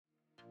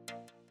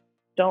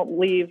Don't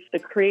leave the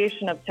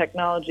creation of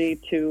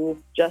technology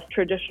to just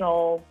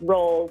traditional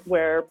roles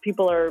where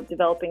people are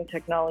developing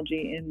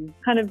technology in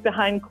kind of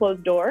behind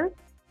closed doors.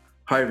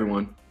 Hi,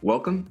 everyone.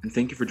 Welcome and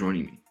thank you for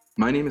joining me.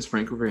 My name is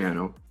Franco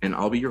Veriano, and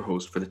I'll be your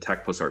host for the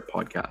Tech Plus Art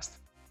podcast.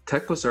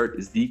 Tech Plus Art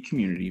is the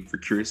community for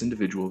curious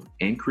individuals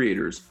and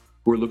creators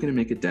who are looking to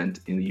make a dent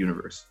in the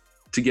universe.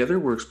 Together,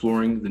 we're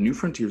exploring the new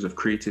frontiers of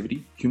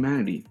creativity,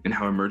 humanity, and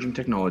how emerging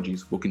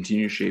technologies will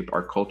continue to shape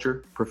our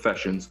culture,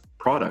 professions,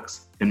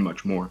 products, and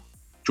much more.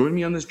 Join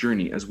me on this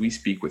journey as we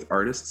speak with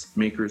artists,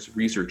 makers,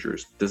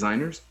 researchers,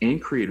 designers,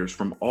 and creators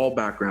from all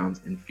backgrounds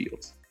and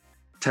fields.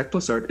 Tech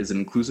Plus Art is an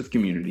inclusive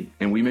community,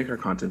 and we make our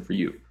content for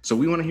you. So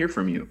we want to hear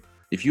from you.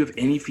 If you have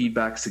any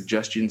feedback,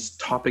 suggestions,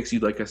 topics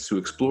you'd like us to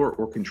explore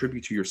or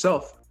contribute to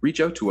yourself,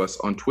 reach out to us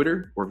on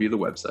Twitter or via the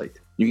website.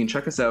 You can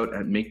check us out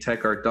at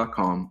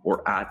maketechart.com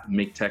or at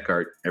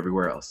maketechart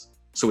everywhere else.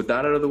 So with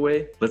that out of the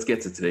way, let's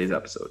get to today's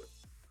episode.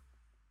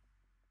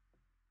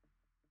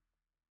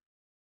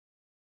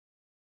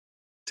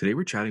 Today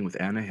we're chatting with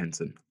Anna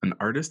Henson, an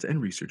artist and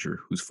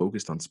researcher who's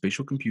focused on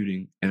spatial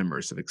computing and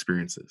immersive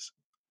experiences.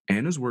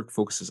 Anna's work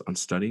focuses on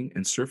studying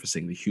and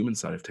surfacing the human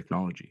side of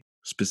technology,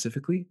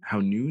 specifically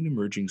how new and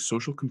emerging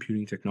social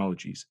computing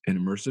technologies and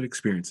immersive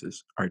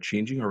experiences are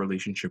changing our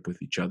relationship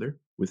with each other,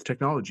 with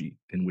technology,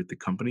 and with the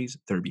companies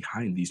that are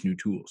behind these new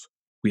tools.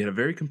 We had a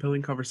very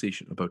compelling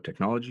conversation about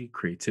technology,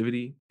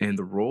 creativity, and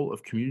the role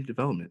of community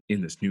development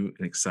in this new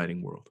and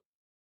exciting world.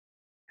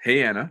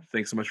 Hey, Anna,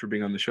 thanks so much for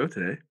being on the show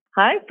today.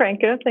 Hi,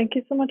 Franco. Thank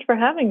you so much for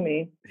having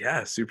me.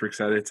 Yeah, super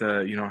excited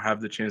to, have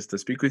the chance to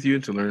speak with you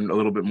and to learn a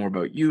little bit more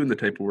about you and the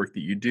type of work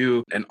that you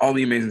do and all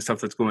the amazing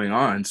stuff that's going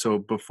on. So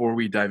before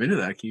we dive into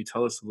that, can you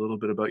tell us a little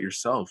bit about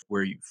yourself?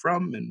 Where are you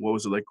from and what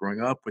was it like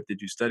growing up? What did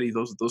you study?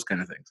 Those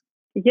kind of things.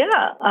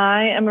 Yeah,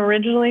 I am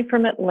originally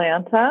from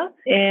Atlanta,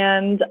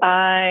 and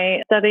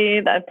I've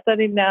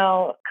studied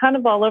now kind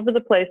of all over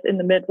the place in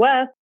the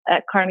Midwest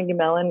at Carnegie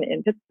Mellon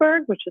in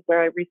Pittsburgh, which is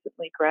where I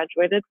recently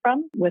graduated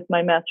from with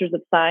my Master's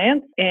of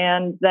Science.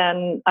 And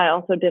then I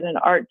also did an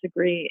art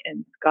degree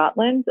in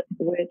Scotland,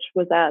 which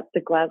was at the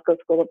Glasgow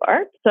School of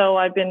Art. So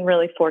I've been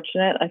really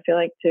fortunate, I feel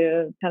like,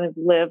 to kind of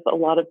live a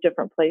lot of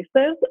different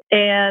places.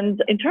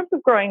 And in terms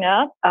of growing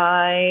up,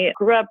 I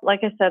grew up, like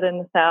I said, in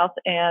the South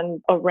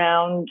and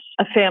around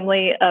a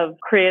family of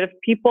creative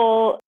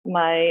people.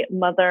 My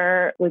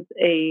mother was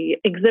an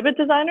exhibit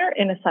designer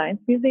in a science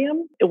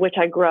museum, which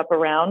I grew up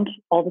around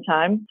all the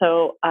time.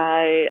 So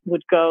I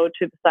would go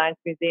to the science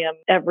museum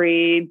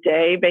every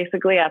day,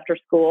 basically after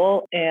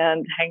school,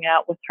 and hang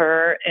out with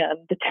her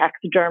and the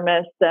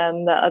taxidermists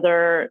and the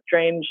other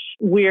strange,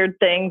 weird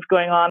things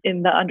going on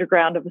in the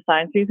underground of a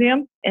science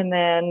museum. And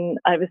then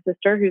I have a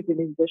sister who's a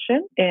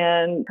musician,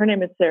 and her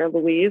name is Sarah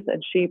Louise,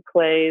 and she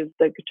plays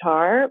the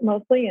guitar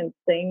mostly and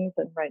sings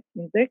and writes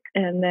music.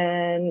 And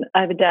then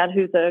I have a dad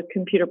who's a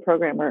computer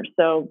programmer.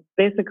 So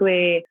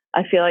basically,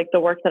 I feel like the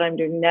work that I'm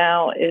doing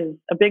now is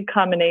a big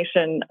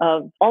combination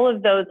of all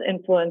of those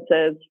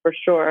influences for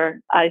sure.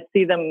 I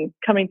see them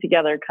coming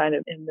together kind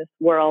of in this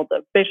world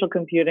of spatial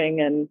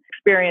computing and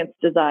experience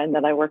design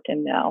that I work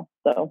in now.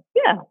 So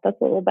yeah,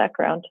 that's a little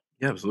background.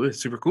 Yeah, absolutely.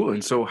 Super cool.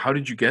 And so how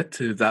did you get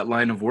to that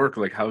line of work?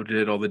 Like how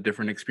did all the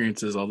different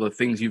experiences, all the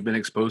things you've been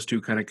exposed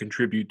to kind of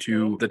contribute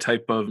to the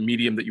type of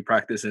medium that you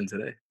practice in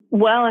today?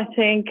 Well, I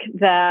think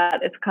that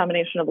it's a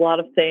combination of a lot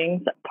of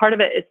things. Part of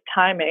it is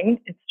timing.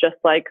 It's just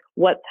like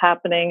what's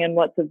happening and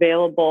what's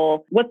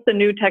available. What's the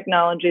new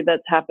technology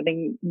that's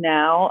happening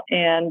now?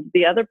 And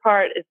the other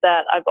part is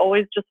that I've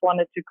always just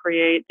wanted to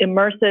create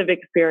immersive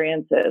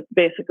experiences,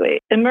 basically.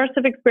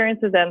 Immersive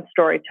experiences and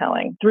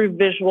storytelling through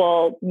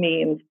visual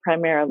means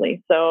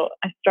primarily. So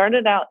I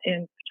started out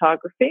in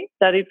photography,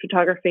 studied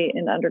photography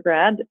in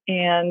undergrad,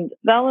 and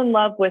fell in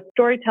love with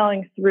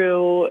storytelling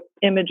through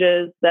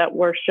images that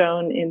were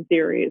shown in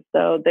theories.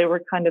 So they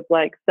were kind of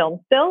like film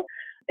still.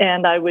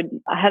 And I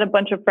had a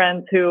bunch of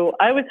friends who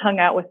I always hung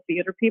out with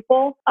theater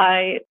people.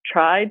 I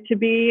tried to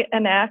be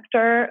an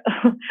actor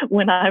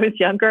when I was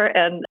younger.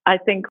 And I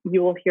think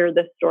you will hear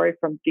this story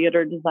from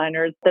theater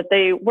designers that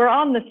they were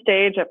on the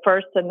stage at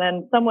first, and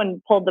then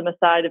someone pulled them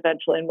aside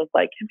eventually and was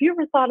like, have you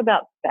ever thought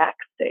about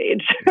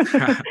backstage?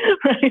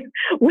 Right?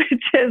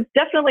 Which has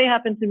definitely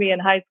happened to me in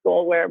high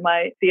school, where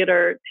my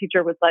theater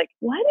teacher was like,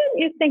 why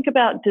didn't you think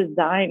about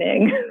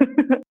designing?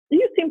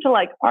 You seem to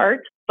like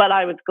art. But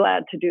I was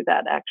glad to do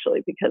that,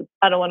 actually, because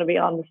I don't want to be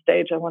on the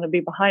stage. I want to be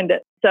behind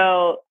it.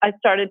 So I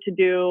started to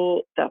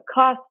do the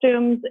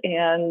costumes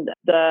and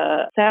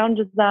the sound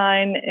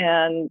design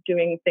and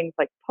doing things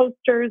like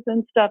posters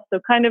and stuff.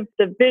 So kind of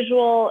the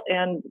visual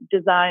and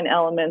design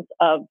elements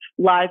of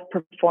live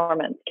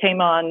performance came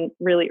on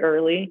really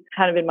early,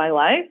 kind of in my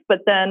life.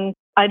 But then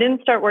I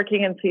didn't start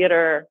working in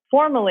theater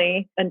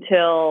formally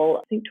until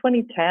I think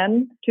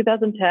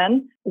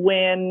 2010,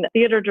 when the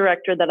theater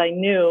director that I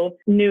knew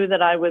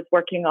that I was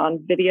working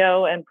on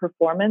video and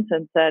performance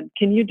and said,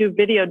 can you do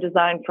video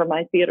design for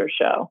my theater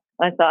show?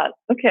 I thought,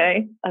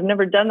 okay, I've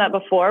never done that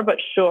before, but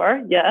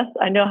sure, yes,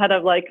 I know how to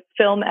like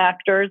film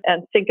actors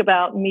and think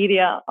about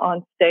media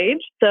on stage.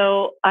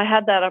 So I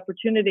had that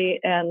opportunity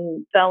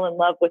and fell in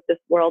love with this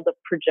world of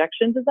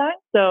projection design.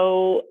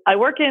 So I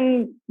work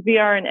in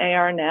VR and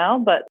AR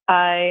now, but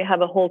I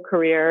have a whole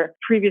career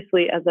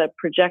previously as a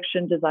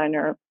projection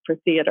designer for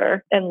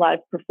theater and live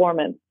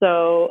performance.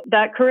 So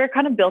that career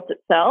kind of built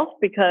itself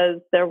because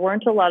there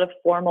weren't a lot of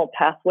formal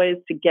pathways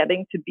to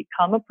getting to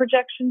become a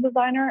projection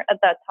designer at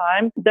that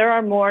time. There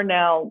are more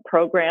now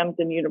programs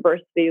in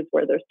universities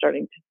where they're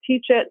starting to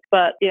teach it,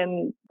 but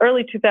in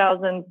early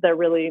 2000s, there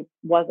really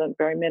wasn't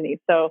very many.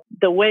 So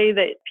the way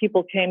that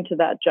people came to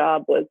that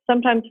job was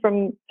sometimes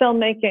from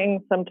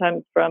filmmaking,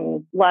 sometimes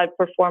from live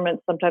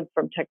performance, sometimes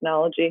from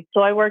technology.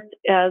 So I worked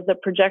as a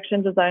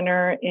projection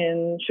designer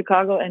in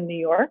Chicago and New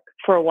York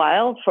for a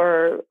while,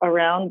 for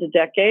around a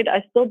decade.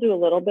 I still do a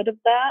little bit of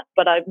that,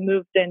 but I've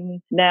moved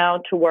in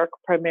now to work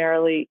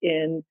primarily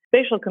in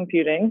spatial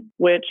computing,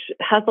 which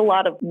has a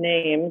lot of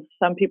names.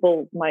 Some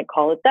people might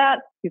call it that.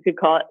 You could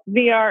call it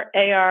VR,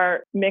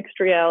 AR,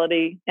 mixed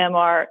reality,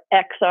 MR,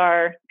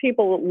 XR.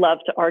 People love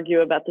to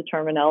argue about the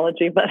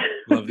terminology, but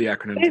Love the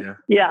acronyms, yeah.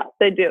 Yeah,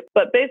 they do.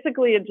 But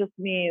basically, it just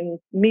means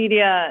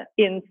media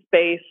in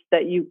space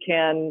that you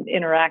can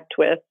interact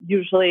with,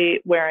 usually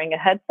wearing a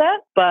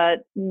headset. But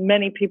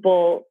many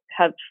people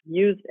have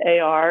used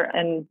AR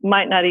and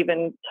might not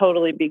even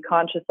totally be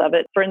conscious of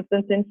it. For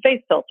instance, in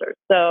face filters.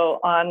 So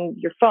on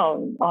your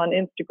phone, on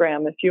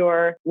Instagram, if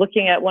you're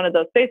looking at one of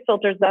those face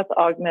filters, that's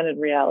augmented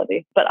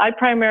reality. But I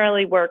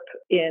primarily work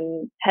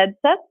in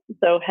headsets,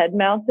 so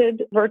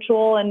head-mounted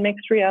virtual and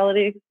mixed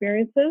reality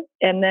experiences.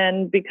 And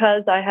then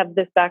because I have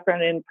this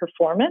background in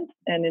performance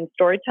and in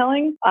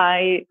storytelling,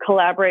 I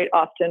collaborate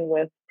often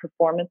with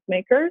performance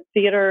makers,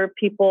 theater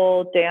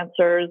people,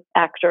 dancers,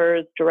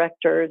 actors,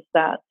 directors,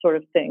 that sort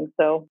of thing.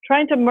 So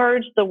trying to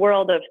merge the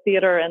world of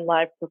theater and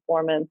live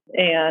performance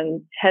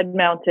and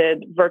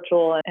head-mounted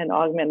virtual and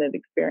augmented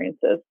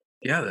experiences.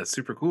 Yeah, that's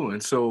super cool.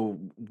 And so,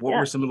 what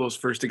were some of those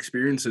first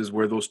experiences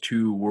where those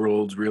two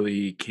worlds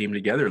really came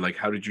together? Like,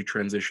 how did you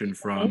transition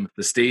from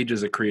the stage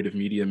as a creative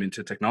medium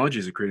into technology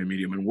as a creative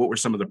medium? And what were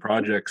some of the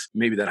projects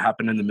maybe that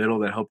happened in the middle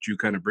that helped you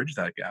kind of bridge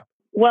that gap?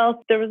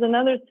 Well, there was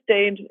another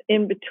stage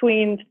in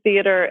between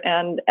theater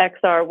and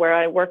XR where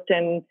I worked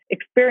in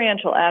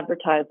experiential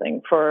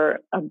advertising for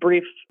a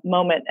brief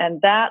moment.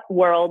 And that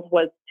world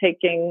was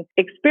taking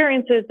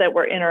experiences that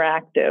were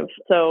interactive.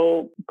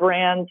 So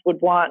brands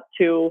would want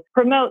to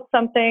promote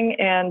something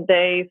and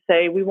they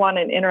say, we want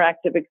an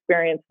interactive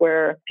experience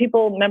where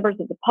people, members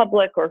of the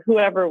public or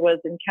whoever was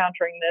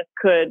encountering this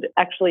could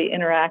actually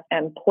interact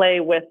and play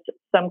with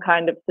some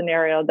kind of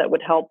scenario that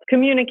would help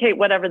communicate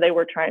whatever they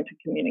were trying to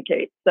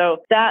communicate. So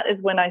that is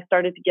when I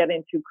started to get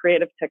into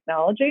creative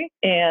technology,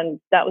 and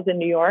that was in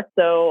New York.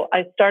 So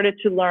I started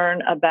to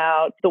learn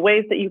about the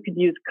ways that you could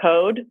use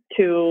code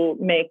to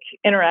make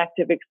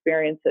interactive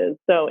experiences.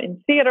 So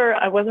in theater,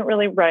 I wasn't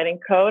really writing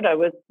code. I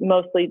was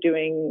mostly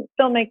doing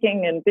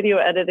filmmaking and video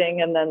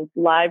editing and then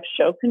live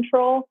show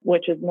control,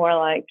 which is more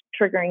like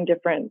triggering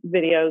different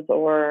videos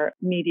or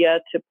media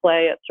to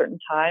play at certain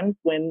times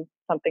when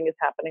something is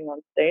happening on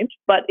stage.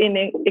 But in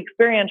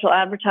experiential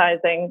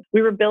advertising,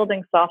 we were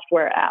building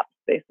software apps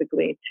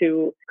basically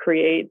to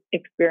create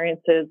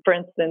experiences, for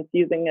instance,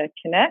 using a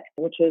Kinect,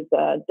 which is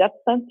a depth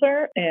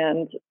sensor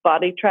and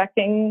body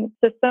tracking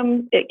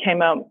system. It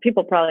came out,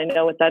 people probably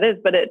know what that is,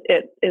 but it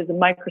is a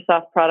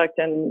Microsoft product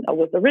and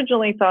was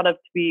originally thought of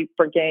to be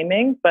for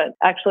gaming, but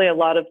actually a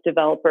lot of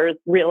developers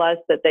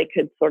realized that they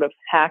could sort of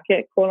hack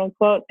it, quote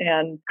unquote,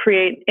 and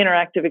create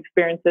interactive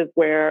experiences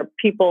where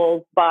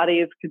people's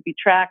bodies could be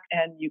tracked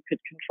and you could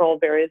control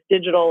various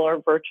digital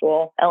or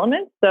virtual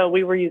elements. So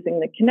we were using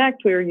the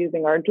Kinect, we were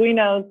using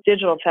Arduino,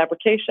 digital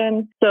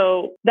fabrication.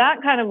 So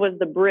that kind of was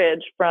the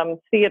bridge from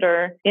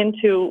theater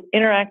into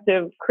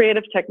interactive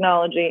creative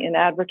technology in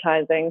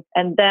advertising.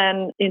 And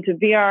then into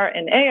VR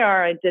and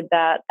AR, I did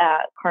that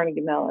at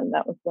Carnegie Mellon.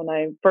 That was when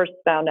I first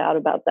found out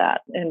about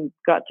that and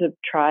got to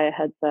try a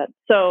headset.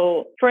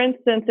 So for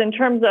instance, in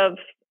terms of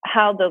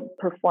how the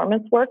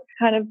performance work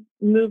kind of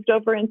moved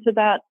over into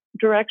that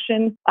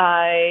direction,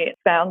 I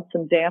found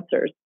some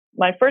dancers.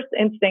 My first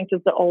instinct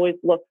is to always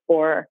look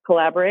for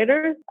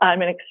collaborators.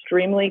 I'm an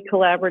extremely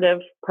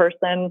collaborative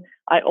person.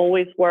 I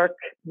always work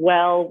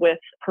well with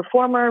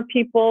performer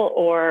people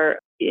or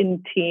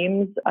in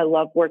teams. I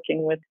love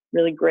working with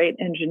really great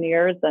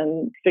engineers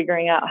and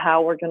figuring out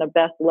how we're going to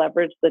best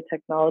leverage the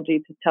technology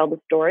to tell the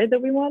story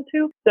that we want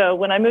to. So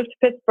when I moved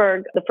to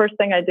Pittsburgh, the first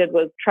thing I did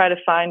was try to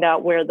find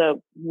out where the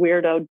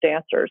weirdo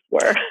dancers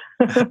were.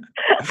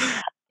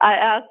 I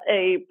asked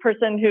a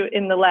person who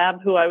in the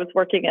lab who I was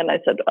working in, I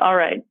said, all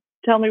right,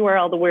 tell me where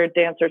all the weird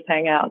dancers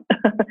hang out.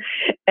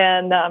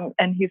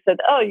 And he said,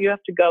 oh, you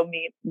have to go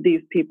meet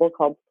these people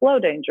called Flow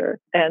Danger.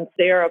 And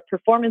they are a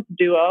performance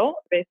duo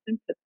based in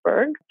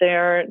Pittsburgh.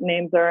 Their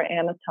names are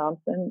Anna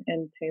Thompson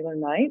and Taylor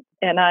Knight.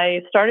 And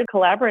I started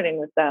collaborating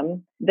with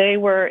them. They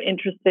were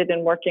interested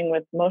in working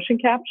with motion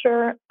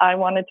capture. I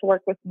wanted to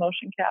work with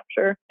motion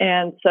capture.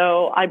 And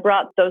so I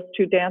brought those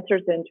two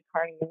dancers into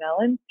Carnegie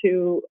Mellon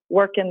to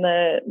work in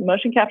the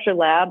motion capture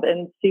lab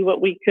and see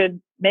what we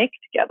could make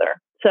together.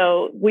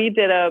 So we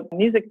did a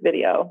music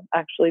video.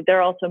 Actually,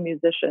 they're also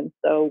musicians.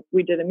 So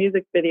we did a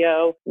music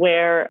video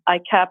where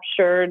I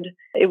captured,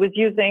 it was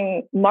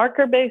using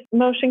marker-based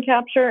motion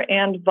capture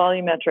and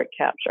volumetric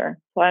capture.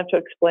 So I have to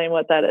explain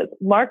what that is.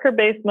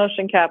 Marker-based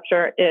motion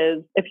capture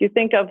is, if you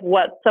think of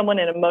what someone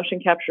in a motion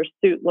capture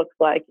suit looks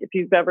like, if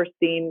you've ever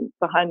seen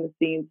behind the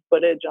scenes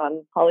footage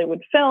on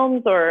Hollywood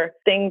films or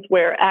things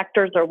where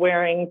actors are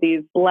wearing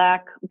these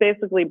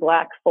basically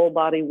black full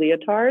body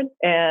leotards,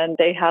 and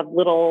they have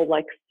little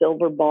like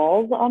silver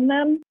balls on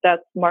them,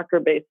 that's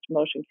marker-based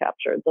motion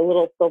capture. The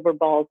little silver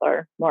balls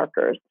are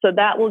markers. So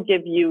that will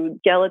give you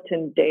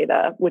skeleton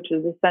data, which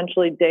is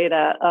essentially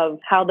data of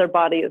how their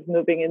body is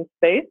moving in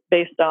space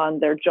based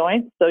on their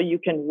joints. So you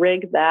can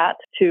rig that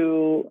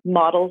to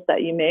models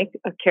that you make,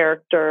 a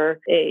character,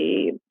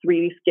 a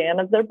 3D scan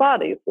of their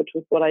bodies, which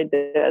was what I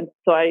did.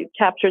 So I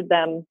captured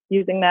them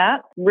using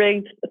that,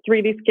 rigged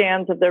 3D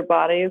scans of their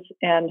bodies,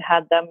 and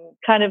had them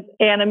kind of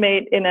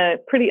animate in a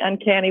pretty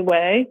uncanny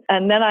way.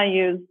 And then I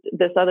used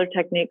this other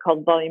technique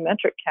called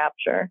volumetric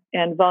capture.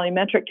 And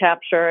volumetric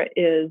capture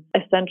is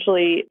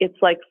essentially, it's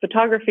like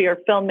photography or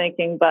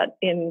filmmaking, but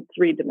in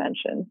 3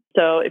 dimensions.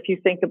 So if you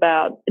think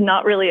about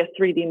not really a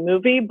 3D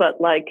movie,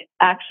 but like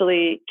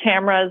actually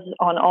cameras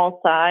on all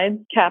sides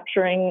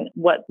capturing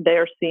what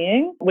they're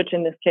seeing, which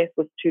in this case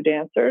was 2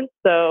 dancers.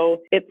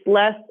 So it's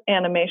less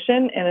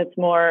animation and it's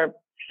more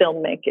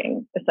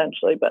filmmaking,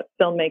 essentially, but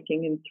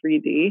filmmaking in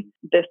 3D.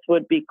 This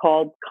would be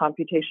called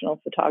computational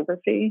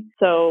photography.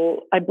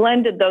 So I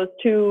blended those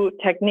 2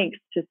 techniques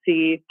to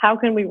see how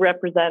can we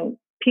represent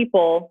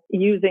people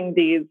using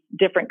these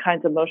different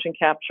kinds of motion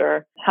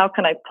capture. How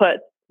can I put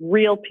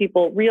real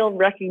people, real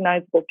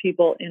recognizable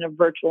people in a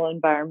virtual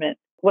environment?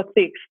 What's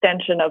the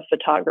extension of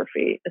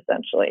photography,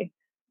 essentially?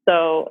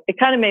 So it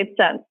kind of made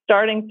sense,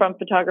 starting from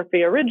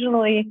photography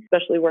originally,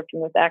 especially working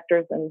with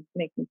actors and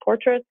making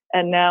portraits,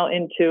 and now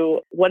into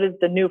what is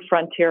the new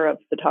frontier of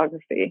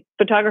photography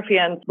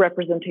and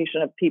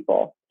representation of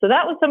people. So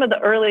that was some of the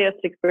earliest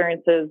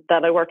experiences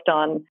that I worked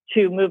on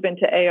to move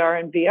into AR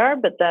and VR,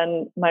 but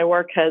then my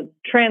work has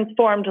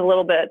transformed a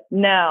little bit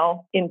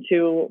now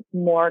into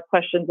more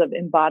questions of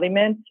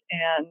embodiment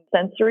and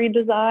sensory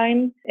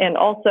design, and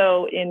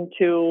also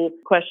into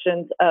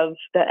questions of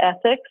the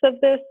ethics of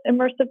this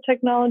immersive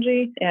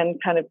technology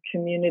and kind of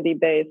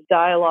community-based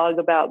dialogue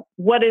about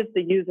what is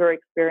the user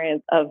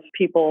experience of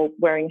people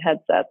wearing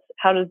headsets.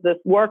 How does this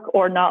work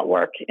or not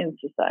work in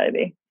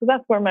society? So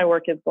that's where my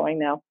work is going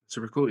now.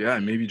 Super cool. Yeah.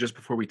 And maybe just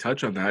before we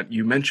touch on that,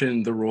 you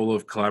mentioned the role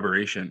of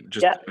collaboration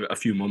just a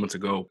few moments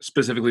ago,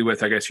 specifically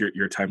with, I guess,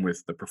 your time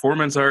with the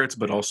performance arts,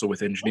 but also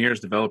with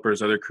engineers,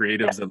 developers, other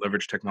creatives that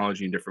leverage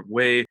technology in different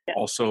way.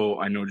 Also,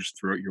 I know just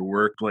throughout your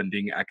work,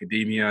 blending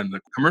academia and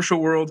the commercial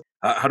world,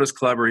 how does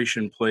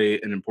collaboration play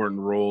an important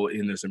role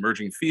in this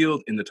emerging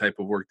field, in the type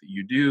of work that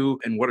you do?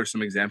 And what are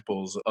some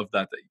examples of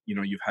that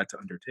you've had to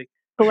undertake?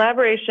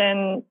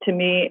 Collaboration to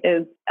me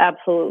is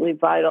absolutely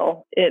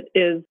vital. It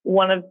is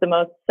one of the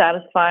most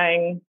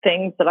satisfying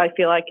things that I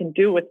feel I can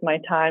do with my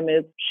time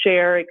is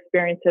share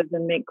experiences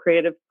and make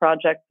creative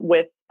projects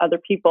with other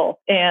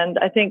people. And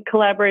I think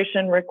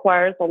collaboration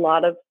requires a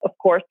lot of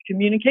course,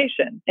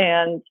 communication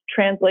and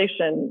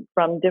translation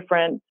from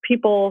different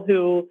people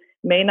who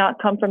may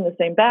not come from the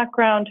same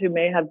background, who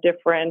may have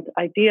different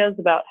ideas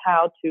about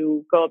how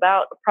to go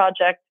about a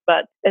project.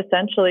 But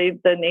essentially,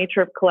 the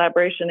nature of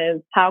collaboration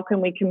is how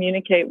can we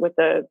communicate with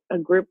a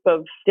group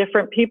of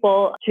different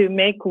people to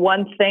make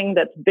one thing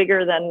that's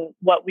bigger than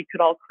what we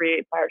could all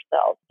create by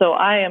ourselves. So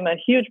I am a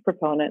huge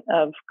proponent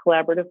of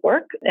collaborative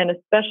work, and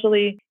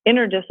especially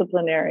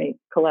interdisciplinary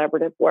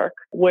collaborative work,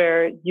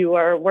 where you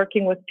are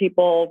working with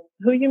people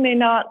who you may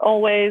not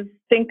always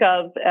think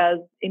of as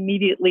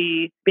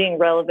immediately being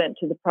relevant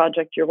to the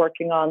project you're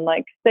working on.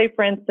 Like, say,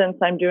 for instance,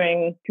 I'm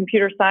doing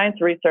computer science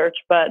research,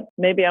 but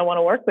maybe I want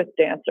to work with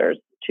dancers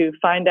to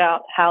find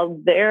out how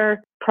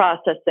they're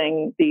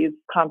processing these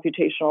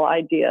computational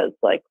ideas.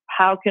 Like,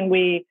 how can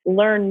we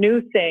learn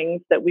new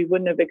things that we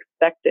wouldn't have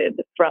expected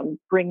from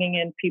bringing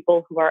in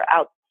people who are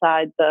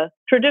outside the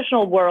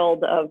traditional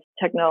world of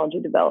technology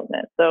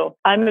development? So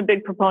I'm a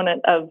big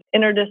proponent of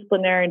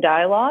interdisciplinary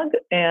dialogue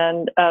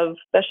and of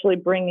especially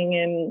bringing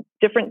in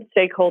different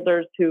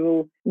stakeholders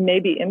who may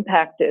be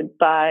impacted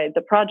by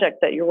the project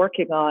that you're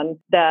working on,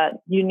 that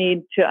you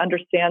need to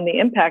understand the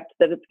impact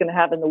that it's going to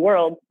have in the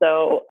world.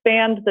 So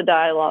expand the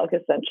dialogue,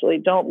 essentially.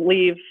 Don't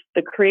leave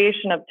the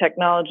creation of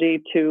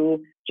technology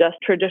to just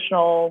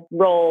traditional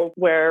roles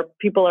where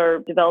people are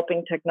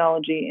developing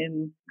technology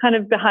in kind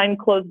of behind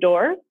closed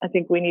doors. I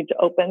think we need to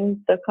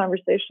open the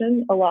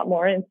conversation a lot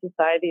more in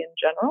society in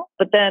general.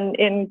 But then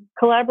in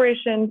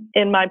collaboration,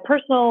 in my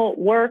personal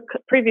work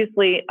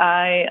previously,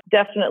 I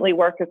definitely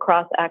work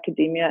across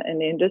academia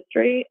and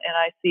industry, and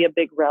I see a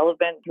big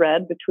relevant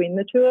thread between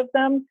the two of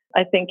them.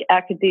 I think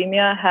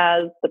academia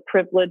has the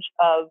privilege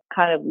of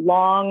kind of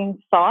long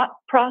thought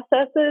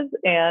processes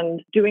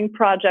and doing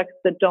projects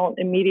that don't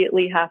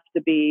immediately have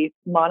to be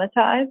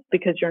monetized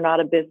because you're not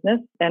a business.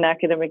 An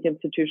academic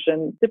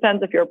institution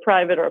depends if you're a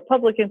private or a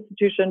public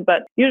institution,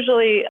 but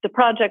usually the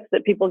projects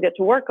that people get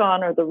to work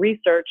on or the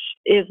research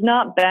is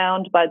not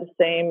bound by the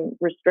same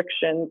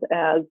restrictions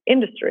as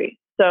industry.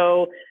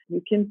 So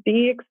you can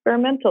be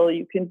experimental,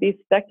 you can be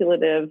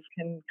speculative,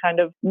 can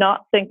kind of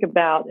not think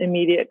about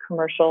immediate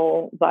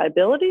commercial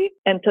viability.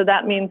 And so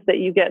that means that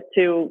you get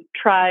to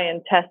try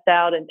and test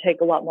out and take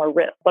a lot more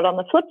risk. But on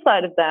the flip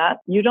side of that,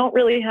 you don't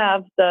really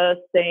have the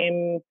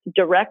same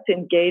direct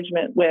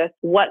engagement with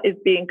what is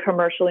being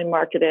commercially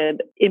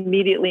marketed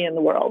immediately in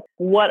the world.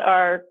 What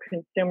are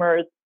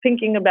consumers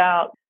thinking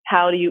about?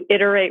 How do you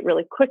iterate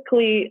really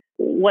quickly?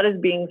 What is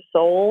being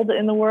sold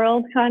in the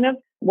world, kind of?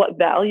 What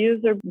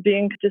values are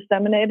being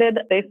disseminated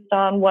based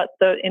on what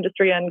the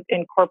industry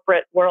and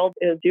corporate world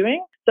is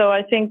doing. So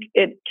I think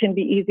it can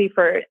be easy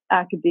for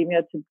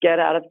academia to get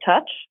out of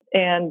touch,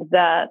 and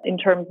that in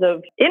terms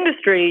of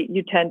industry,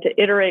 you tend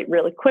to iterate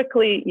really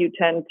quickly. You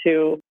tend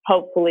to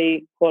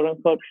hopefully, quote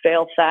unquote,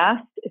 fail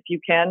fast. If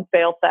you can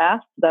fail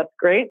fast, that's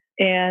great.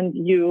 And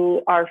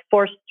you are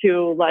forced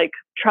to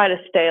try to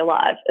stay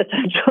alive,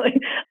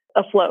 essentially.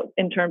 Afloat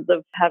in terms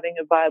of having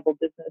a viable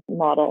business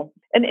model.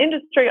 And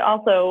industry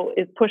also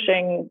is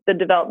pushing the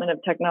development of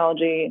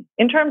technology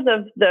in terms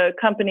of the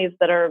companies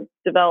that are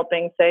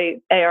developing, say,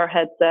 AR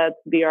headsets,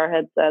 VR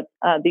headsets,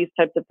 these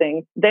types of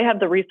things. They have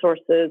the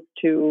resources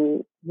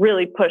to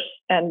really push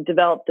and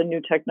develop the new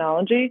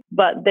technology,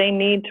 but they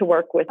need to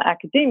work with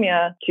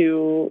academia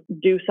to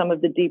do some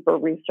of the deeper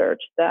research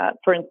that,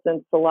 for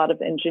instance, a lot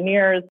of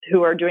engineers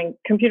who are doing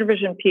computer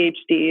vision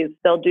PhDs,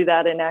 they'll do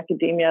that in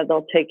academia,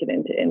 they'll take it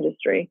into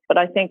industry. But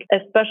I think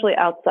especially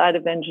outside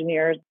of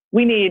engineers,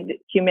 we need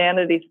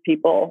humanities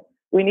people,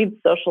 we need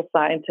social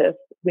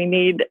scientists, we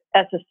need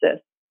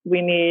ethicists,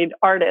 we need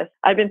artists.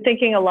 I've been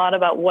thinking a lot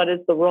about what is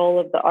the role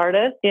of the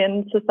artist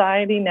in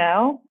society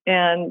now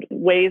and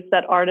ways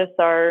that artists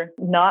are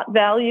not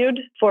valued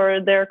for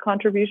their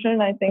contribution,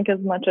 I think, as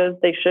much as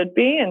they should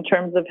be in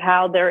terms of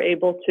how they're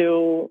able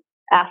to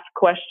ask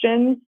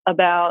questions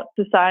about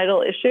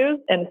societal issues,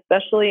 and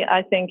especially,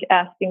 I think,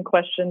 asking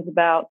questions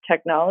about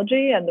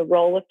technology and the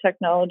role of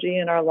technology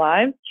in our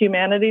lives.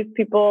 Humanities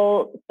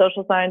people,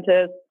 social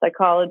scientists,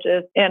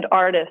 psychologists, and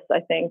artists, I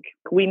think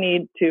we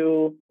need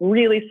to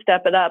really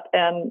step it up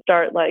and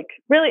start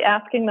really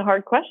asking the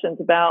hard questions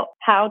about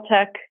how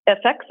tech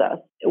affects us,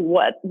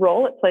 what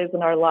role it plays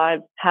in our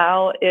lives,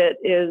 how it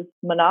is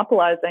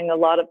monopolizing a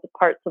lot of the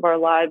parts of our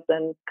lives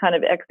and kind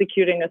of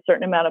executing a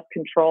certain amount of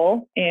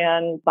control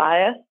and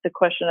bias. The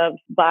question of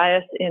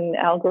bias in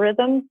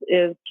algorithms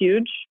is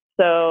huge.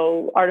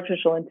 So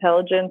artificial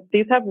intelligence,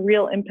 these have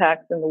real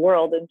impacts in the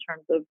world in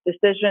terms of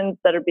decisions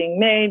that are being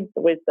made,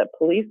 the ways that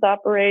police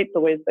operate,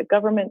 the ways that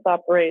governments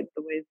operate,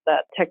 the ways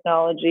that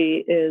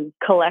technology is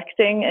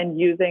collecting and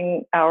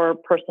using our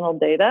personal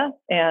data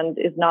and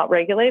is not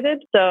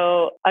regulated.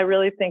 So I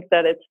really think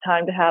that it's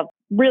time to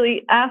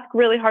ask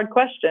really hard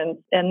questions.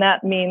 And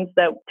that means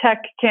that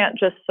tech can't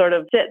just sort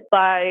of sit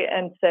by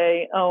and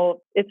say, oh,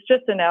 it's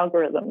just an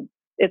algorithm.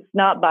 It's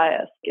not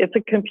biased. It's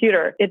a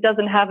computer. It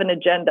doesn't have an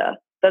agenda.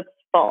 That's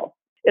false.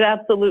 It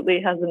absolutely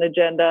has an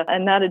agenda,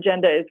 and that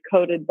agenda is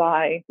coded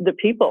by the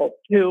people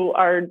who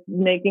are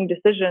making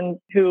decisions,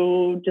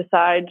 who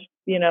decide,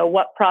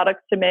 what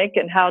products to make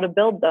and how to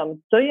build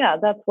them. So yeah,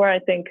 that's where I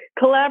think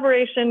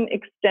collaboration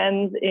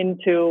extends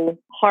into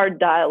hard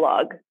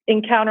dialogue,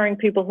 encountering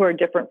people who are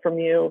different from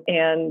you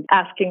and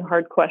asking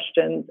hard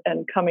questions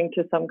and coming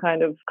to some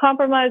kind of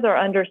compromise or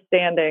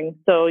understanding.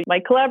 So my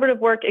collaborative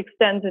work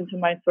extends into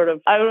my sort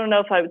of, I don't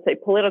know if I would say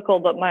political,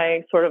 but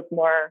my sort of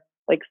more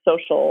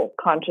social,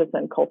 conscious,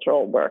 and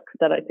cultural work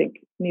that I think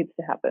needs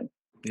to happen.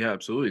 Yeah,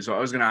 absolutely. So I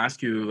was going to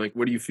ask you,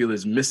 what do you feel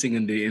is missing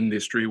in the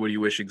industry? What do you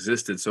wish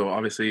existed? So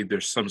obviously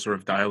there's some sort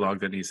of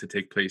dialogue that needs to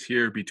take place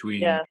here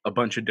between a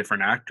bunch of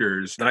different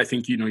actors that I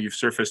think, you've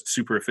surfaced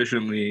super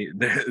efficiently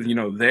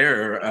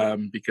there,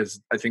 because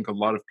I think a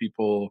lot of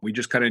people, we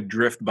just kind of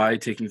drift by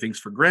taking things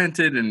for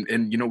granted.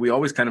 And we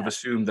always kind of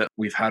assume that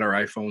we've had our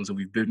iPhones and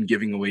we've been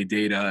giving away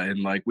data,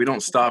 and we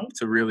don't stop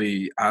to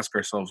really ask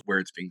ourselves where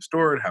it's being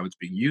stored, how it's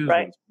being used,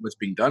 what's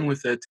being done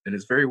with it. And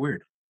it's very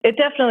weird. It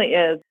definitely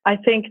is. I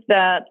think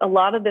that a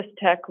lot of this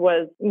tech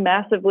was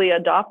massively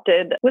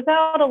adopted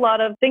without a lot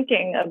of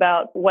thinking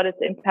about what its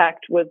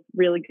impact was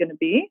really going to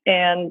be.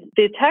 And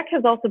the tech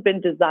has also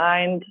been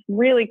designed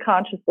really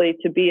consciously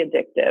to be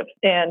addictive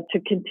and to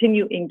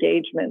continue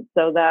engagement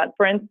so that,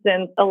 for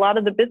instance, a lot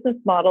of the business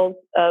models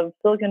of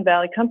Silicon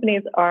Valley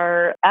companies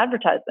are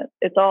advertisements.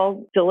 It's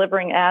all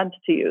delivering ads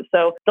to you.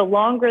 So the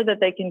longer that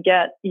they can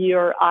get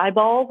your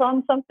eyeballs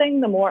on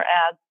something, the more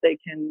ads they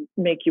can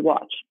make you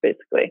watch,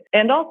 basically.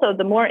 And also,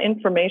 the more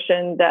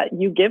information that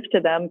you give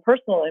to them,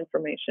 personal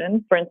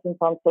information, for instance,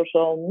 on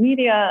social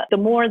media, the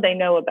more they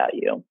know about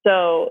you.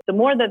 So the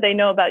more that they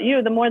know about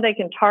you, the more they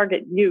can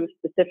target you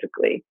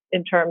specifically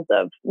in terms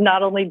of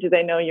not only do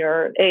they know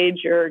your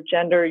age, your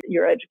gender,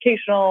 your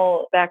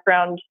educational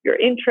background, your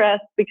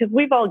interests, because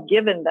we've all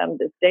given them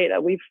this data.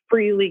 We've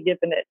freely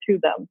given it to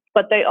them.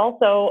 But they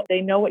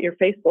know what your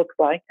face looks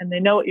like, and they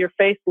know what your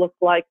face looks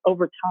like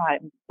over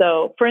time.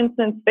 So for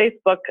instance,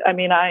 Facebook,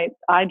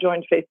 I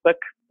joined Facebook,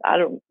 I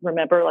don't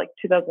remember, like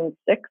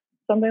 2006,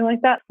 something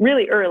like that,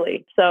 really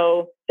early.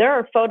 So there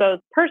are photos.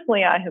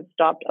 Personally, I have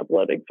stopped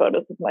uploading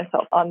photos of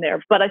myself on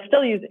there, but I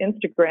still use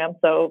Instagram.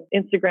 So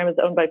Instagram is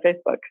owned by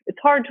Facebook. It's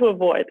hard to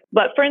avoid.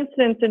 But for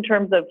instance, in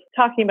terms of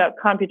talking about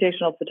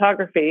computational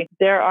photography,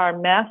 there are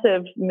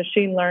massive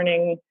machine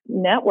learning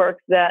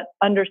networks that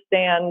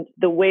understand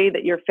the way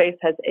that your face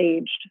has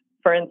aged,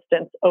 for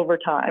instance, over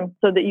time,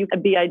 so that you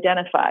can be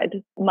identified.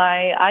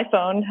 My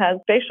iPhone has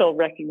facial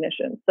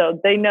recognition, so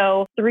they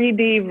know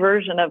 3D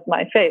version of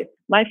my face.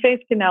 My face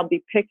can now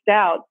be picked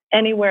out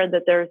anywhere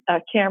that there's a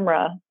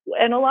camera.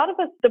 And a lot of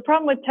us, the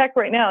problem with tech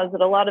right now is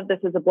that a lot of this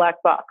is a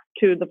black box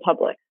to the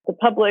public. The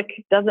public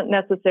doesn't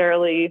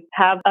necessarily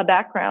have a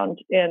background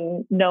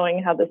in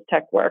knowing how this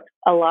tech works.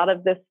 A lot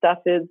of this stuff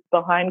is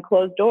behind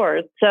closed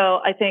doors. So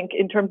I think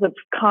in terms of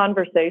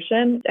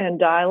conversation and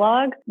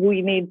dialogue,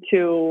 we need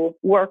to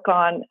work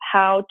on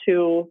how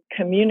to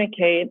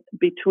communicate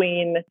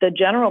between the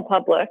general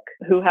public,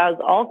 who has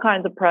all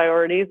kinds of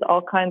priorities,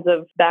 all kinds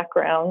of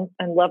backgrounds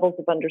and levels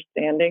of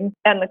understanding,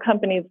 and the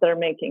companies that are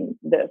making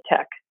this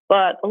tech.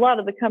 But a lot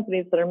of the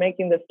companies that are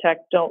making this tech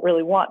don't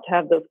really want to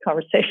have those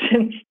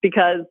conversations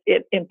because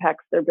it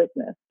impacts their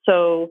business.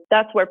 So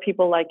that's where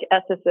people like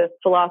ethicists,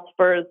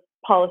 philosophers,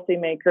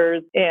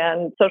 policymakers,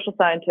 and social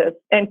scientists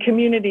and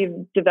community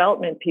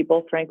development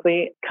people,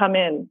 frankly, come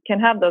in, can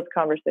have those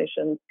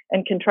conversations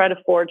and can try to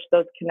forge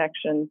those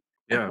connections.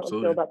 Yeah, That's how I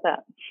absolutely. feel about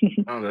that.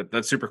 Oh,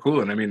 that's super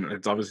cool. And I mean,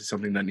 it's obviously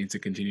something that needs to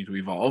continue to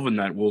evolve and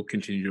that will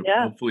continue to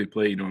Yeah. hopefully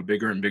play, a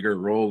bigger and bigger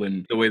role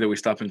in the way that we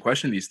stop and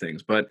question these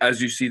things. But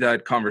as you see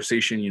that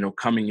conversation,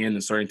 coming in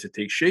and starting to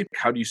take shape,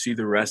 how do you see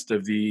the rest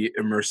of the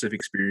immersive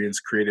experience,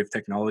 creative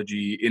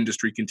technology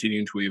industry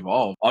continuing to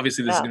evolve?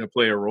 Obviously, this is Yeah. going to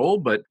play a role,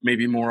 but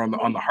maybe more on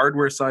the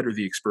hardware side or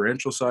the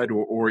experiential side,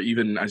 or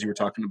even as you were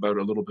talking about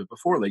a little bit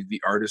before, like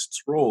the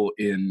artist's role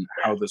in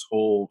how this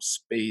whole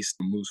space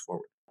moves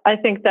forward. I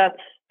think that's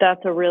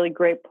a really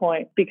great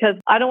point, because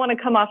I don't want to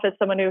come off as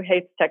someone who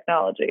hates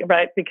technology,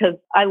 right? Because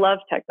I love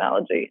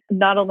technology.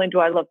 Not only do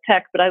I love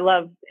tech, but I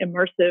love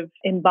immersive,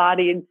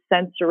 embodied,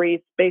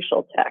 sensory,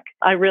 spatial tech.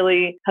 I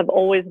really have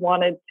always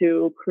wanted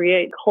to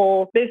create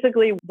whole,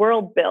 basically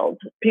world build.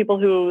 People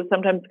who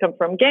sometimes come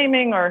from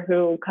gaming or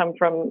who come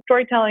from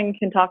storytelling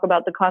can talk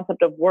about the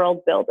concept of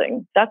world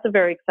building. That's a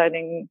very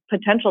exciting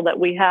potential that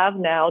we have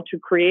now to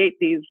create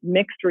these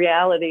mixed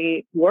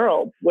reality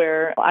worlds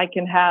where I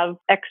can have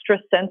extra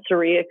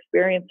sensory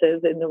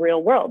experiences in the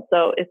real world.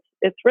 So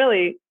it's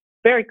really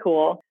very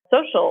cool.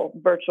 Social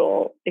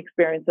virtual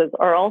experiences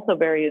are also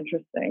very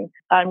interesting.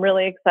 I'm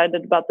really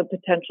excited about the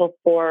potential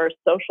for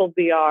social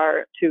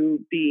VR to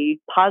be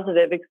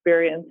positive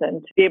experience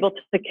and to be able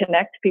to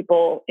connect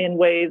people in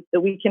ways that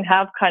we can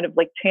have kind of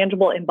like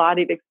tangible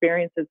embodied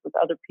experiences with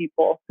other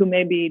people who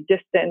may be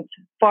distant,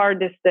 far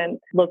distant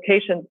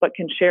locations, but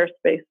can share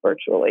space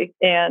virtually.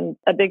 And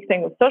a big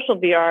thing with social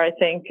VR, I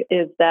think,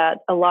 is that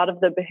a lot of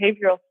the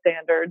behavioral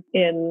standards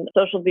in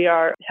social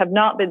VR have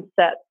not been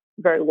set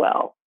very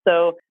well.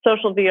 So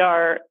social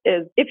VR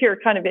is, if you're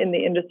kind of in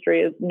the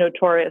industry, is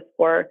notorious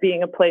for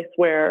being a place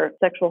where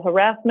sexual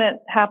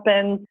harassment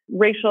happens,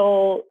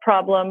 racial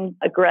problems,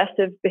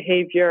 aggressive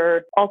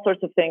behavior, all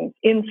sorts of things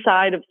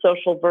inside of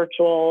social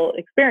virtual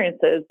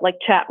experiences, like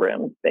chat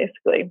rooms,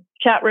 basically.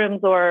 Chat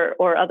rooms or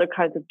other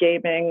kinds of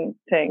gaming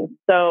things.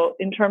 So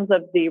in terms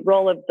of the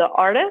role of the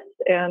artist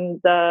and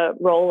the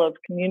role of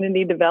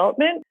community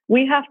development,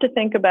 we have to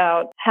think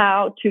about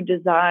how to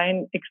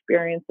design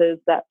experiences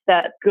that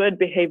set good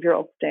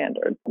behavioral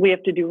standards. We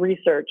have to do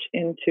research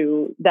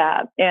into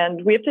that.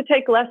 And we have to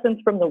take lessons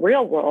from the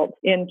real world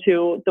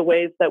into the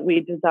ways that we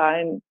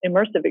design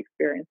immersive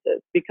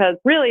experiences. Because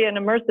really an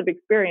immersive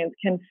experience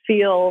can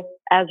feel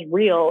as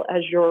real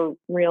as your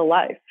real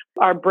life.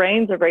 Our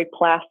brains are very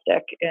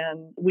plastic, and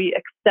and we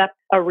accept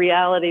a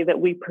reality that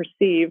we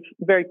perceive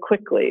very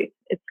quickly.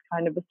 It's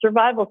kind of a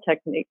survival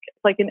technique.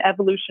 It's like an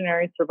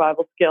evolutionary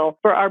survival skill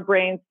for our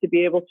brains to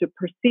be able to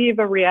perceive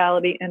a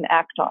reality and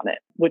act on it,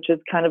 which is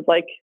kind of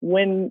like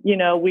when,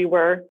 we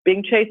were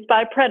being chased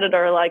by a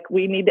predator, like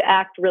we need to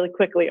act really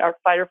quickly. Our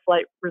fight or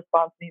flight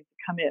response needs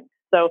to come in.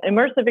 So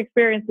immersive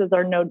experiences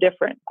are no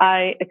different.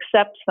 I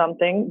accept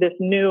something, this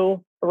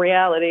new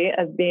reality,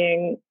 as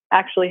being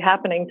actually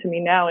happening to me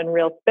now in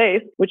real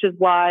space, which is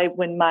why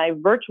when my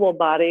virtual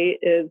body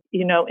is,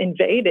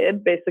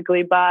 invaded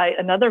basically by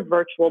another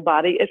virtual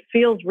body, it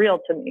feels real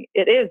to me.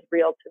 It is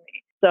real to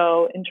me.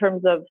 So in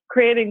terms of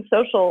creating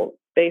social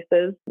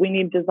spaces, we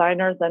need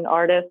designers and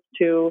artists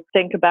to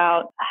think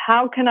about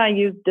how can I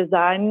use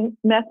design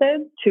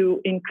methods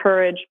to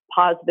encourage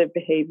positive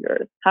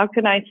behaviors? How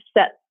can I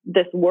set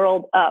this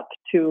world up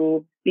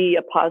to be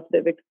a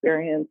positive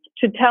experience,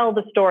 to tell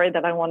the story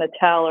that I want to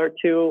tell, or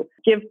to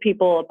give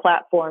people a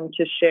platform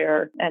to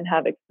share and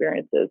have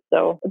experiences?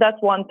 So that's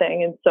one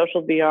thing in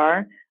social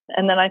VR.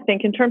 And then I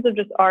think in terms of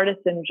just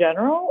artists in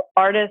general,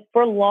 artists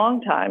for a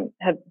long time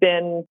have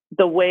been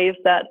the ways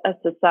that a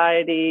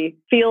society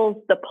feels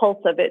the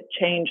pulse of it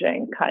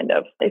changing, kind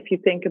of. If you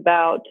think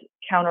about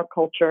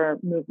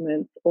counterculture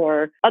movements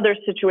or other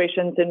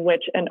situations in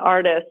which an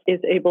artist is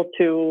able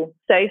to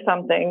say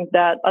something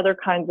that other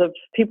kinds of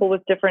people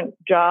with different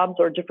jobs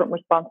or different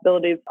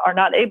responsibilities are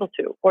not able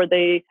to, or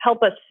they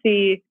help us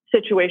see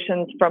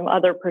situations from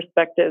other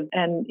perspectives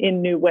and in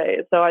new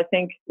ways. So I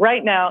think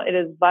right now it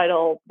is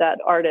vital that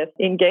artists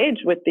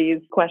engage with these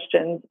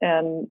questions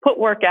and put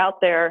work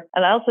out there.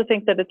 And I also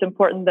think that it's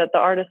important that the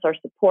artists are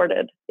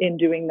supported in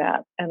doing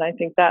that. And I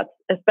think that's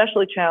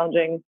especially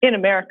challenging in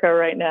America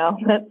right now.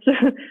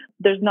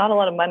 There's not a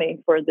lot of money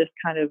for this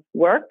kind of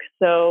work.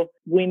 So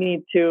we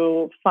need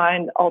to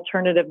find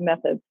alternative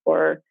methods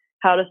for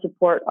how to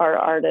support our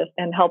artists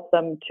and help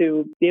them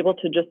to be able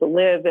to just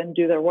live and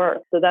do their work.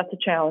 So that's a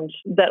challenge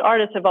that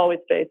artists have always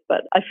faced,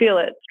 but I feel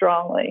it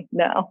strongly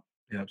now.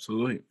 Yeah,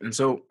 absolutely. And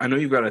so I know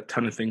you've got a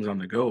ton of things on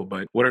the go,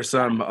 but what are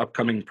some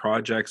upcoming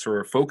projects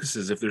or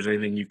focuses, if there's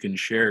anything you can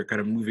share,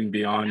 kind of moving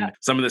beyond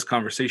some of this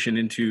conversation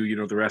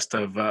into, the rest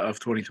of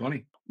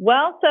 2020?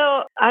 Well,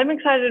 so I'm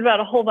excited about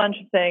a whole bunch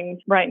of things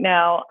right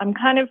now. I'm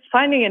kind of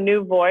finding a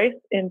new voice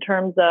in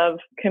terms of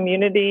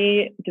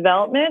community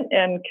development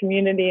and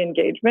community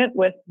engagement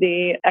with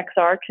the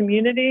XR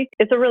community.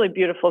 It's a really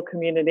beautiful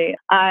community.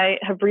 I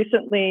have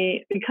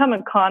recently become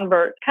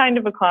kind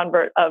of a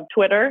convert of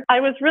Twitter. I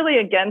was really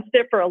against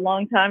it for a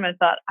long time. I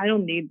thought, I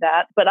don't need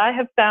that. But I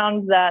have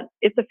found that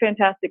it's a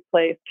fantastic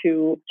place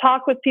to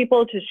talk with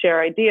people, to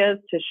share ideas,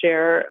 to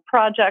share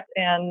projects,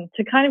 and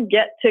to kind of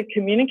get to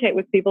communicate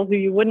with people who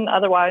you wouldn't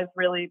otherwise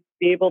really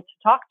be able to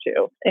talk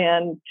to,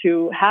 and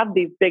to have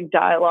these big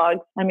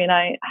dialogues. I mean,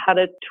 I had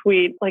a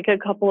tweet like a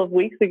couple of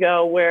weeks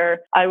ago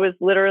where I was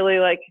literally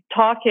like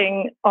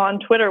talking on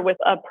Twitter with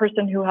a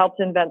person who helped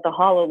invent the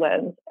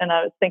HoloLens. And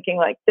I was thinking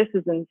like, this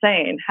is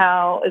insane.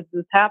 How is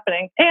this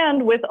happening?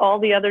 And with all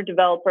the other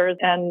developers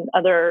and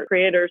other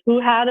creators who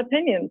had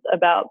opinions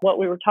about what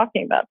we were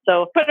talking about.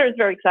 So Twitter is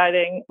very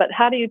exciting, but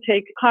how do you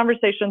take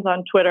conversations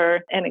on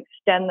Twitter and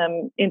extend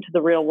them into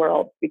the real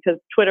world? Because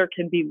Twitter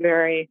can be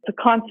it's a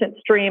constant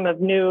stream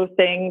of new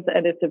things,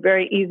 and it's a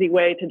very easy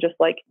way to just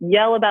like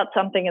yell about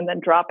something and then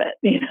drop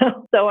it,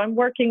 So I'm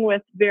working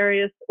with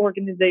various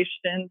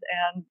organizations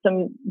and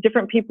some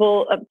different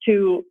people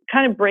to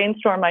kind of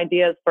brainstorm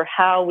ideas for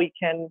how we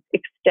can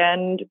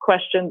extend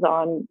questions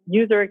on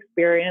user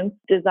experience,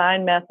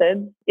 design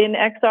methods. In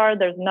XR,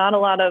 there's not a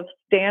lot of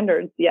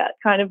standards yet,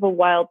 kind of a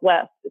wild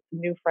west. It's a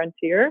new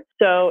frontier.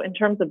 So in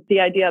terms of the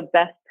idea of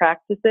best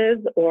practices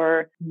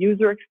or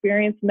user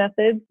experience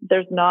methods,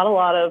 there's not a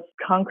lot of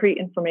concrete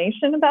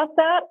information about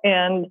that.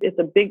 And it's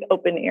a big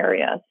open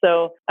area.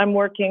 So I'm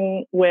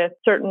working with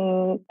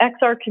certain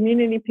XR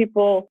community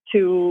people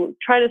to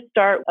try to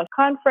start a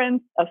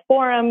conference, a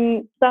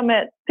forum,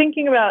 summit,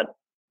 thinking about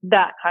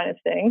that kind of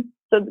thing.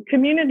 So the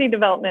community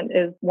development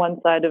is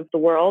one side of the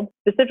world.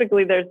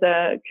 Specifically, there's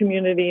a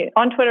community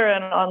on Twitter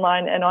and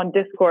online and on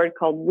Discord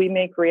called We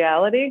Make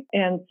Reality.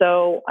 And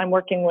so I'm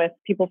working with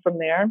people from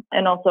there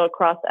and also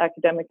across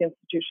academic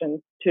institutions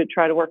to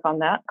try to work on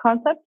that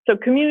concept. So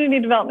community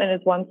development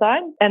is one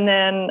side. And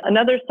then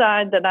another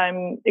side that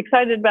I'm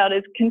excited about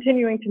is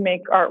continuing to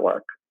make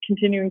artwork,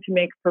 continuing to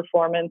make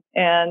performance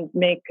and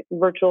make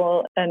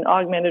virtual and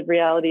augmented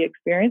reality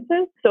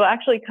experiences. So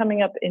actually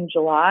coming up in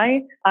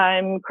July,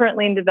 I'm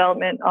currently in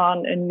development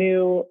on a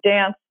new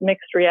dance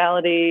mixed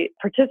reality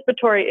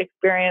participatory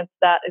experience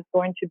that is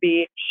going to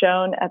be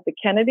shown at the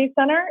Kennedy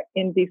Center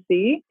in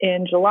DC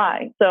in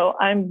July. So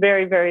I'm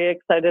very, very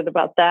excited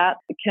about that.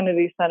 The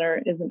Kennedy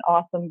Center is an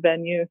awesome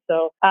venue.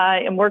 So I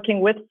am working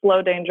with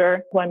Slow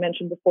Danger, who I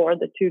mentioned before,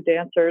 the two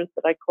dancers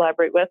that I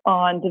collaborate with,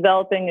 on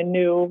developing a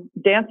new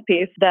dance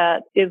piece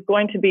that is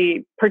going to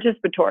be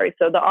participatory.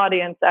 So the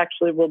audience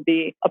actually will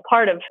be a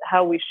part of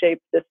how we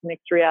shape this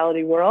mixed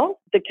reality world.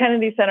 The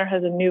Kennedy Center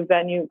has a new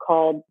venue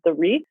called The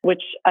Reef,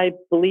 which I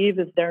believe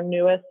is their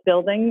newest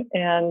building,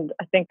 and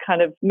I think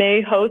kind of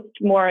may host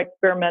more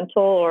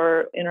experimental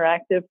or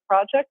interactive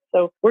projects.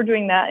 So we're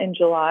doing that in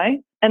July.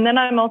 And then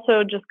I'm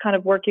also just kind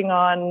of working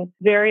on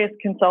various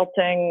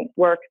consulting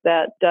work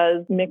that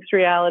does mixed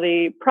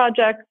reality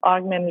projects,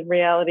 augmented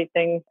reality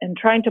things, and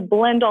trying to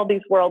blend all these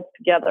worlds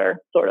together,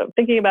 sort of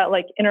thinking about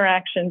like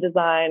interaction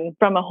design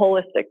from a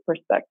holistic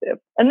perspective.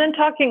 And then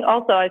talking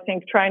also, I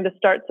think, trying to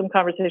start some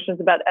conversations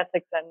about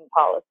ethics and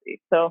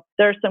policy. So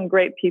there are some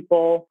great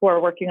people who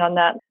are working on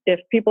that. If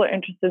people are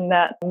interested in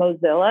that,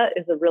 Mozilla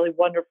is a really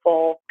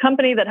wonderful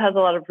company that has a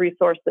lot of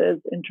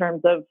resources in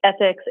terms of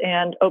ethics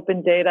and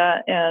open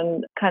data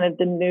and kind of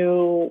the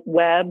new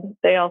web.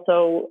 They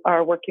also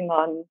are working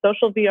on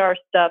social VR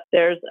stuff.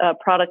 There's a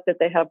product that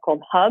they have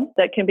called Hub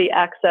that can be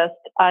accessed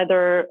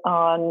either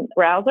on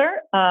browser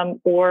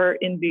or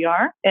in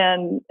VR.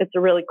 And it's a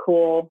really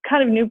cool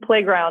kind of new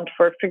playground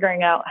for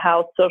figuring out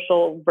how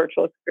social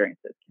virtual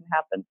experiences can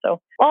happen.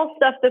 So all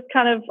stuff that's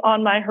kind of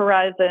on my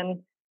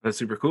horizon. That's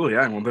super cool.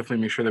 Yeah. And we'll definitely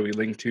make sure that we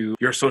link to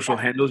your social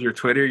handles, your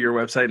Twitter, your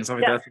website, and stuff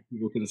like that so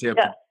people can see up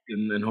to,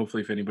 and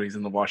hopefully if anybody's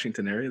in the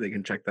Washington area, they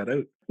can check that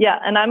out. Yeah.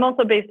 And I'm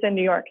also based in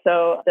New York.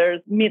 So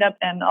there's Meetup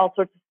and all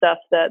sorts of stuff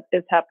that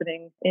is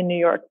happening in New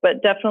York.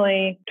 But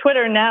definitely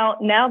Twitter, now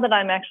that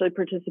I'm actually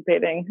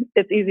participating,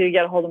 it's easy to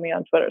get a hold of me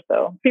on Twitter.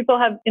 So if people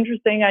have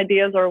interesting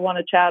ideas or want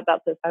to chat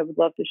about this, I would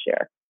love to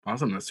share.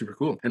 Awesome. That's super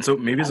cool. And so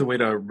maybe as a way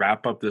to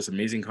wrap up this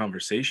amazing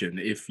conversation,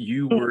 if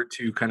you were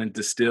to kind of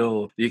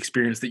distill the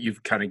experience that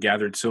you've kind of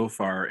gathered so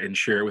far and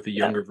share it with a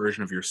younger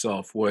version of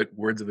yourself, what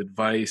words of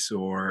advice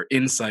or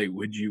insight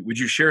would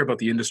you share about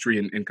the industry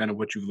and kind of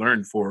what you've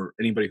learned for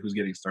anybody who's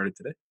getting started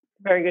today?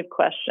 Very good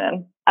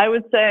question. I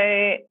would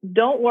say,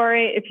 don't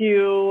worry if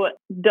you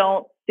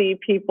don't see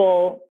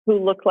people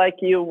who look like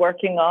you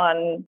working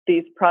on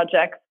these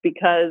projects,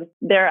 because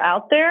they're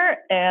out there,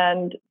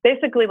 and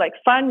basically like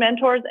find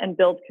mentors and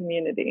build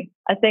community.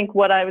 I think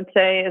what I would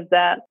say is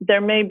that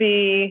there may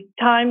be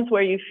times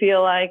where you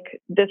feel like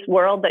this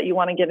world that you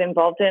want to get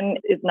involved in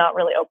is not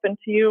really open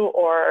to you,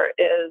 or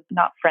is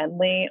not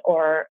friendly,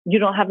 or you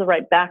don't have the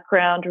right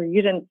background, or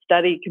you didn't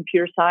study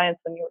computer science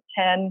when you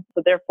were 10,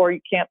 so therefore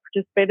you can't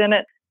participate in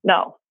it.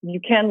 No,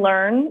 you can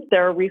learn.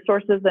 There are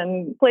resources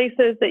and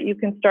places that you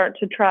can start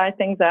to try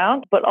things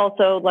out. But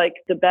also, like,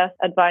 the best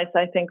advice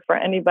I think for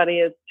anybody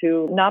is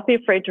to not be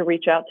afraid to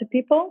reach out to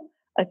people.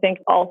 I think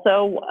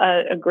also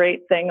a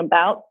great thing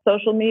about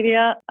social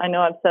media, I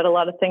know I've said a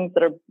lot of things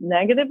that are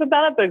negative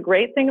about it, but a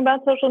great thing about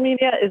social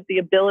media is the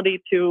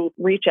ability to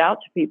reach out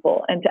to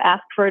people and to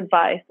ask for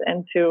advice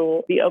and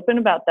to be open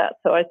about that.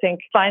 So I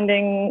think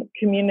finding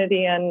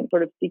community and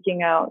sort of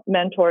seeking out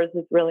mentors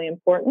is really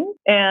important.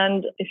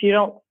 And if you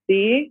don't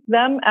see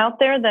them out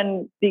there,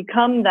 then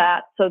become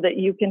that so that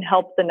you can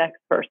help the next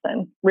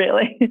person,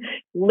 really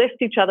lift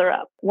each other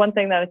up. One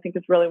thing that I think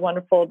is really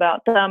wonderful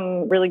about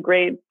some really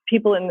great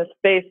people in this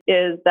space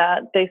is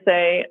that they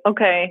say,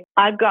 okay,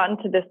 I've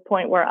gotten to this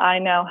point where I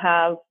now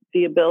have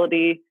the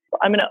ability,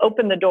 I'm going to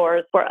open the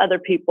doors for other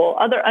people,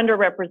 other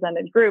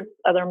underrepresented groups,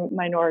 other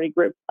minority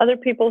groups, other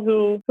people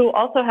who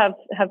also have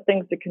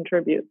things to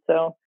contribute.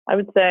 So I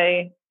would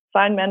say,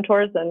 find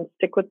mentors and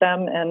stick with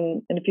them.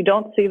 And if you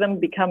don't see them,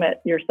 become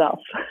it yourself.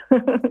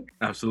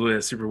 Absolutely.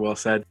 That's super well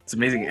said. It's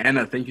amazing.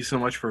 Anna, thank you so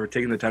much for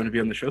taking the time to be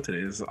on the show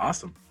today. This is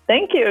awesome.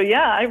 Thank you.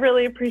 Yeah, I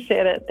really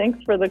appreciate it.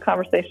 Thanks for the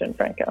conversation,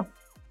 Franco.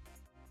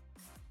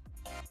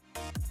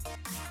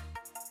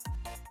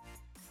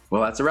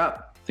 Well, that's a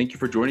wrap. Thank you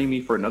for joining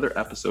me for another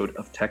episode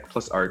of Tech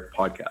Plus Art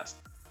podcast.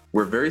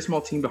 We're a very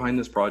small team behind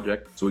this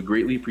project, so we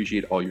greatly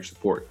appreciate all your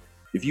support.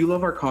 If you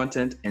love our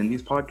content and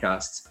these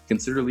podcasts,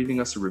 consider leaving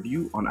us a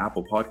review on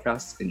Apple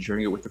Podcasts and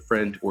sharing it with a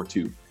friend or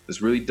two.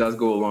 This really does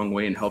go a long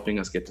way in helping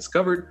us get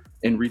discovered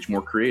and reach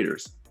more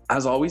creators.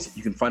 As always,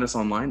 you can find us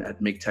online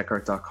at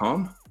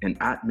maketechart.com and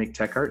at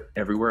maketechart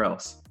everywhere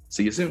else.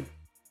 See you soon.